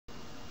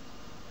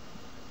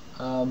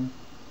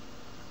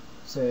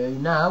So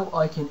now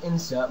I can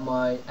insert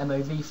my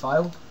MOV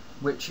file,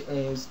 which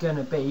is going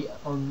to be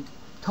on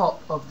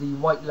top of the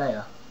white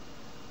layer.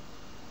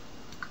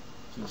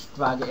 Just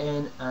drag it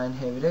in, and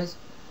here it is.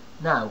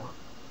 Now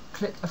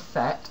click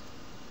Effect,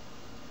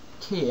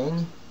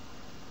 Keying,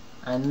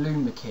 and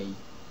Luma key.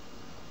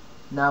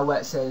 Now where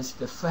it says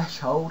the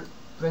threshold,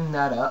 bring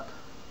that up.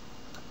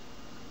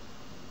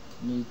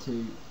 You need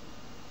to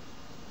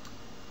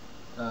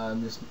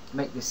just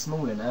make this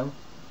smaller now.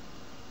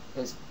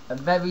 It's a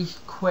very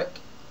quick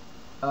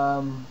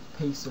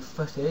piece of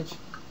footage.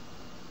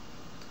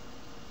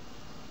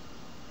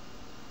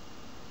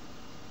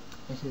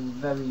 It is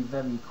very,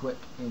 very quick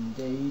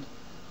indeed.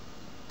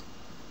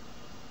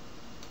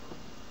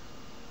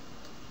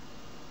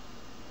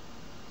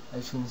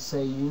 As you can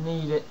see, you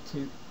need it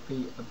to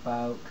be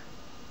about,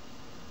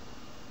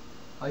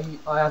 I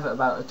have it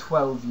about a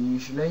 12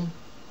 usually,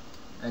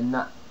 and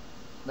that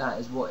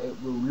is what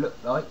it will look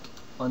like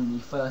on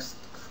the first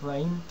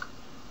frame.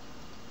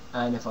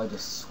 And if I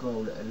just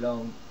scroll it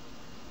along,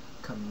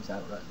 it comes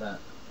out like that.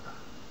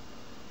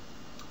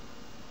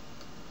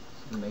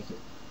 So make it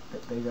a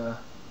bit bigger.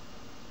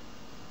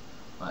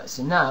 Right,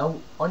 so now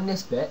on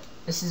this bit,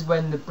 this is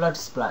when the blood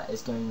splat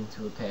is going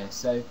to appear.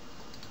 So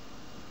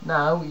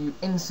now you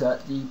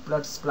insert the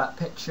blood splat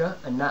picture,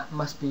 and that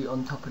must be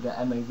on top of the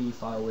MOV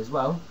file as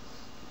well.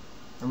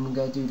 And we're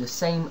going to do the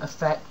same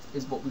effect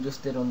as what we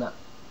just did on that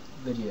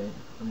video,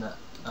 on that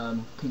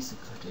piece of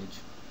footage.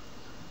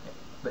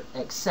 But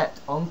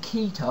except on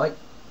key type,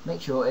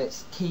 make sure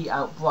it's key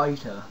out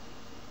brighter.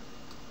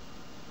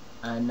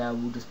 And now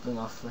we'll just bring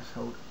our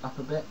threshold up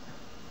a bit.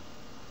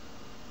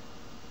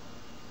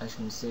 As you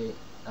can see,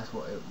 that's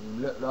what it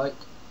will look like.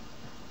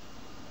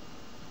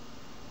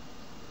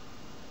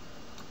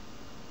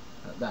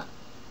 Like that.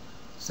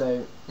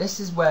 So this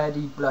is where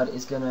the blood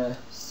is going to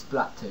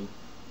splat to.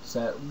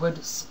 So it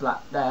would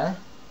splat there.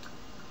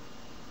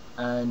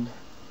 And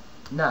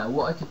now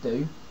what I could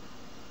do,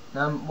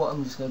 now what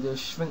I'm just going to do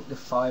is shrink the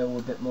file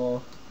a bit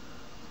more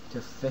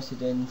to fit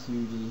it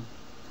into the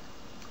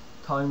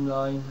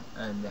timeline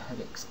and the head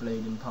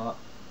exploding part.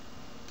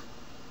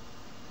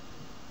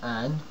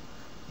 And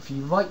if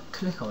you right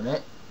click on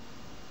it,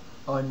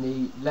 on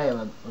the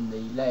layer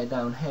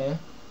down here,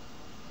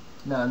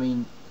 no, I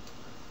mean,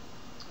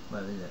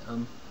 where is it?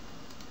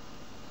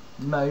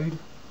 Mode.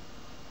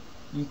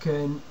 You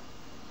can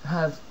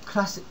have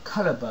classic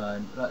color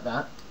burn like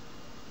that,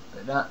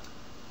 but that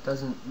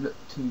doesn't look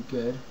too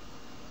good.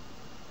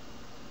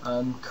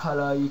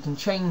 Color, you can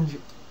change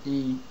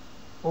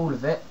all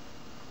of it.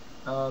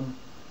 Like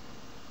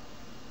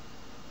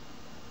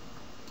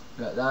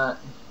that.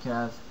 You can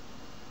have,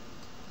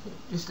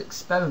 just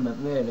experiment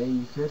really,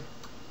 you could.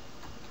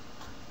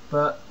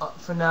 But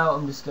for now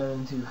I'm just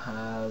going to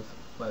have,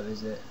 where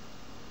is it?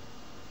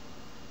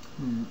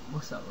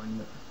 What's that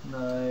one? No,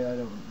 I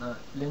don't want that.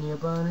 Linear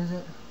burn, is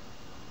it?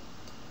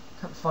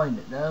 Can't find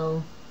it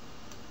now.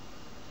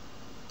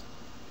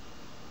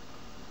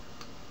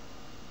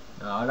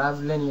 No, I'll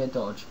have linear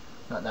dodge,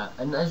 like that.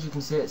 And as you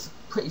can see, it's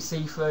pretty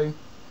see-through.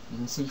 You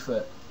can see through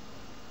it.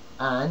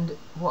 And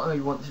what I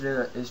want to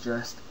do is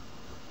just,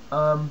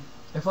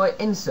 if I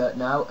insert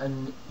now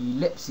an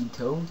ellipse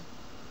tool,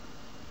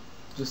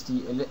 just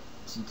the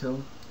ellipse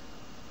tool,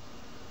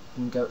 you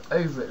can go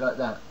over it like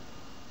that.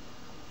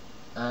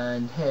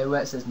 And here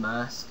where it says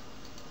mask,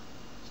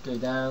 just go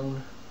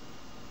down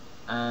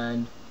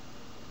and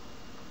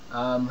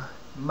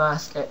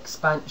mask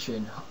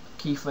expansion,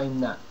 keyframe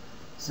that.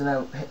 So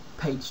now hit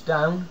page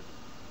down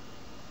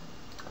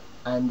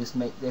and just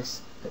make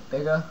this a bit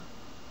bigger,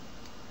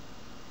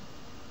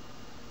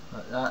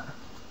 like that.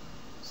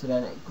 So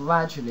then it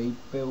gradually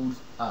builds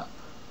up.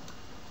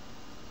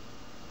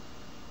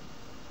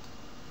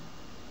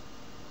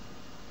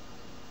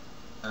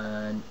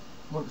 And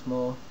once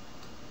more.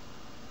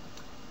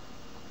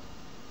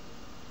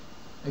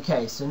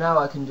 Okay, so now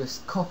I can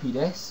just copy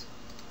this.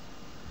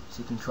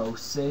 So Control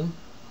C,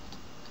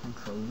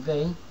 Control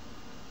V,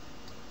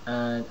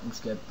 and I'm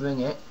just going to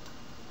bring it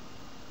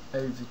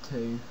over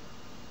to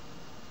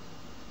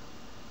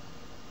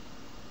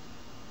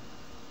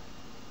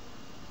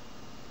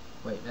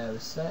wait there a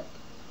sec.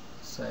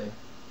 So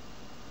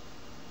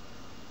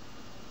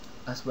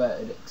that's where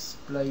it'd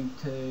explode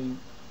to.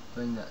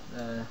 Bring that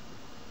there.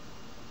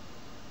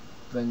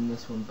 Bring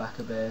this one back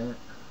a bit.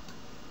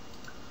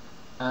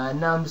 And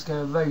now I'm just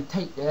going to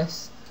rotate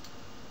this,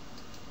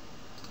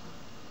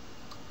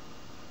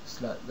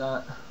 just like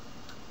that.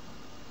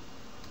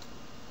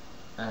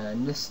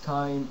 And this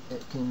time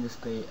it can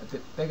just be a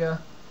bit bigger.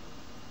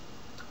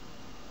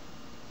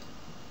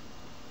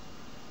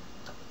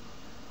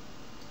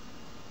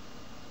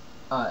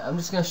 Alright, I'm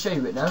just going to show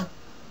you it now.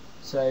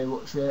 So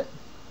watch it.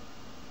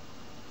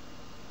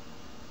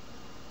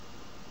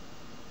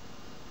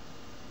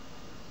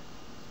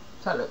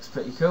 That looks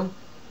pretty cool.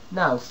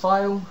 Now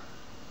File,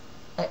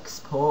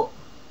 Export,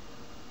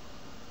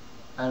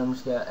 and I'm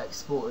just going to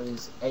export it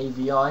as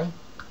AVI.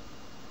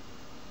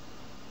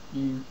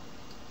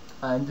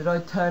 And did I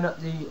turn up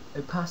the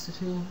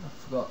opacity? I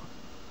forgot.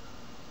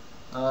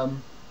 Yeah,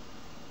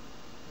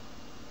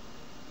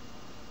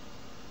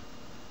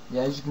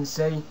 as you can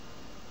see,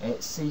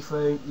 it's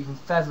see-through. You can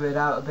feather it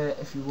out a bit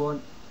if you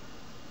want.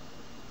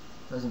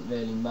 Doesn't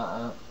really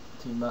matter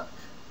too much.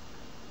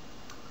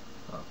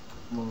 Oh,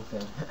 wrong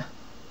thing.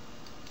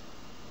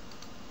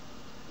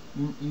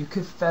 you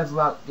could feather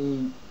out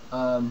the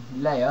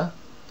layer.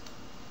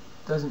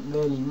 Doesn't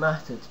really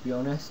matter, to be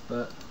honest,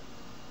 but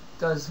it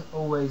does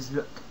always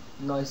look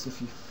nice if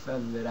you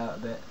feather it out a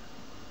bit,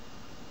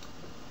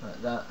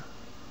 like that.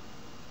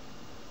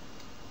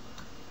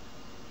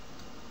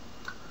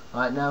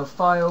 Right, now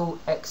File,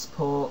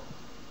 Export,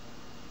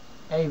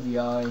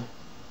 AVI,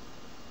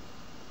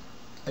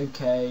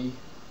 OK,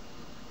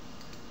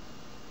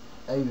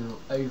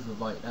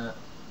 overwrite that.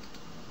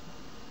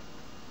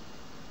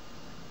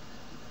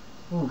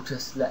 We'll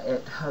just let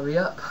it hurry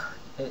up.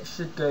 It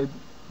should go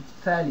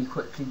fairly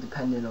quickly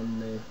depending on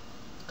the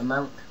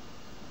amount.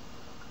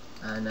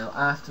 And now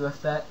After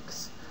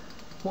Effects,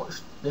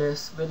 watch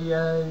this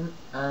video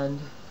and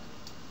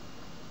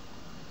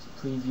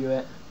preview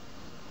it.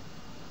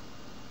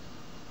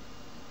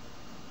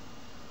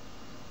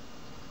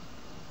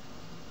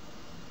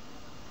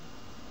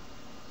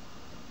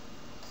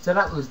 So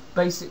that was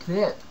basically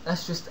it.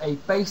 That's just a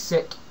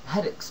basic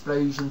head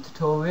explosion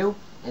tutorial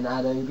in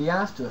Adobe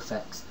After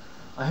Effects.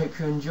 I hope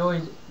you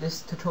enjoyed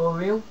this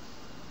tutorial,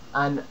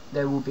 and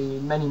there will be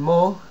many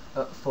more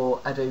for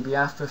Adobe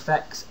After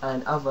Effects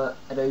and other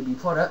Adobe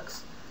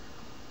products.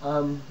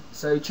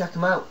 So check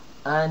them out,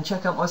 and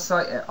check out my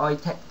site at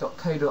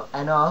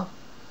itech.co.nr.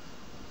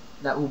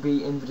 That will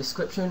be in the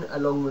description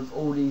along with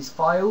all these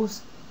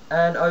files,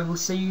 and I will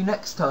see you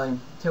next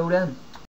time. Till then.